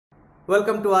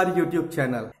welcome to our YouTube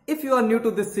channel. If you are new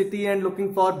to this city and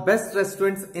looking for best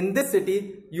restaurants in this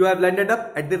city, you have landed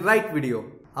up at the right video.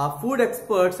 Our food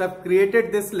experts have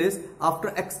created this list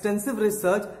after extensive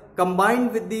research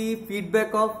combined with the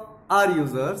feedback of our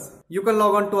users. You can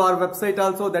log on to our website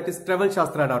also, that is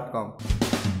travelshastra.com.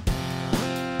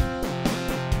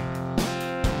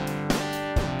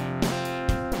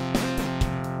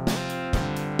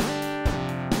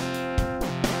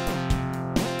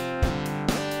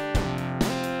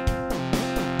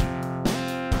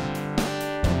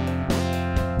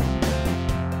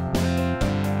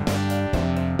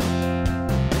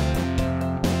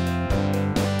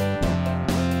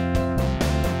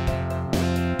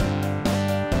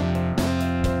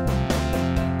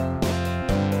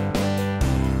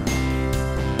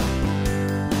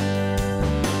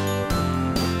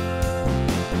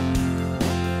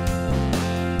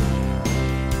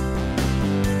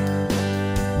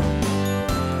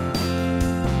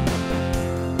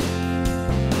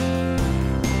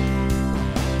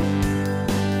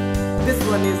 This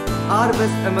one is our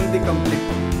best among the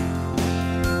complete.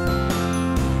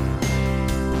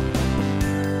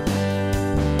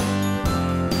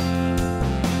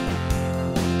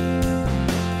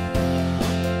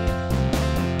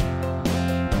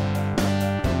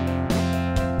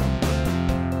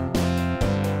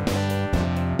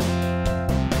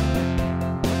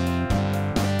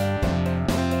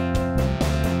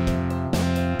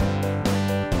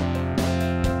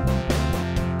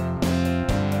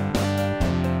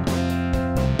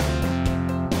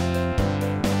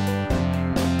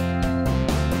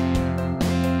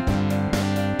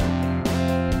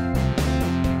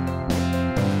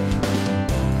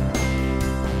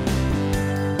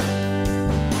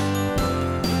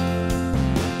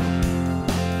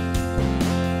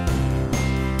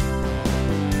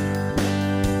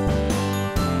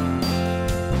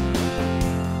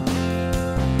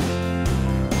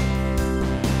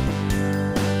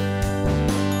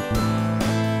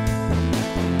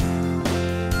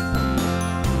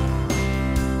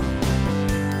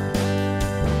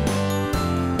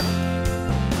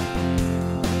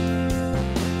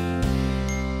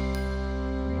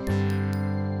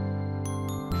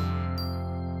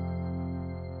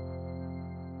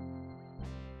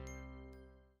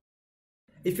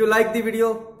 If you like the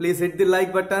video, please hit the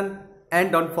like button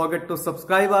and don't forget to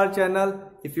subscribe our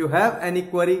channel. If you have any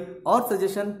query or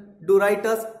suggestion, do write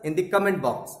us in the comment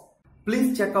box.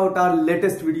 Please check out our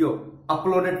latest video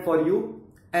uploaded for you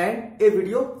and a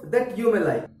video that you may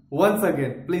like. Once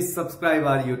again, please subscribe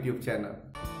our YouTube channel.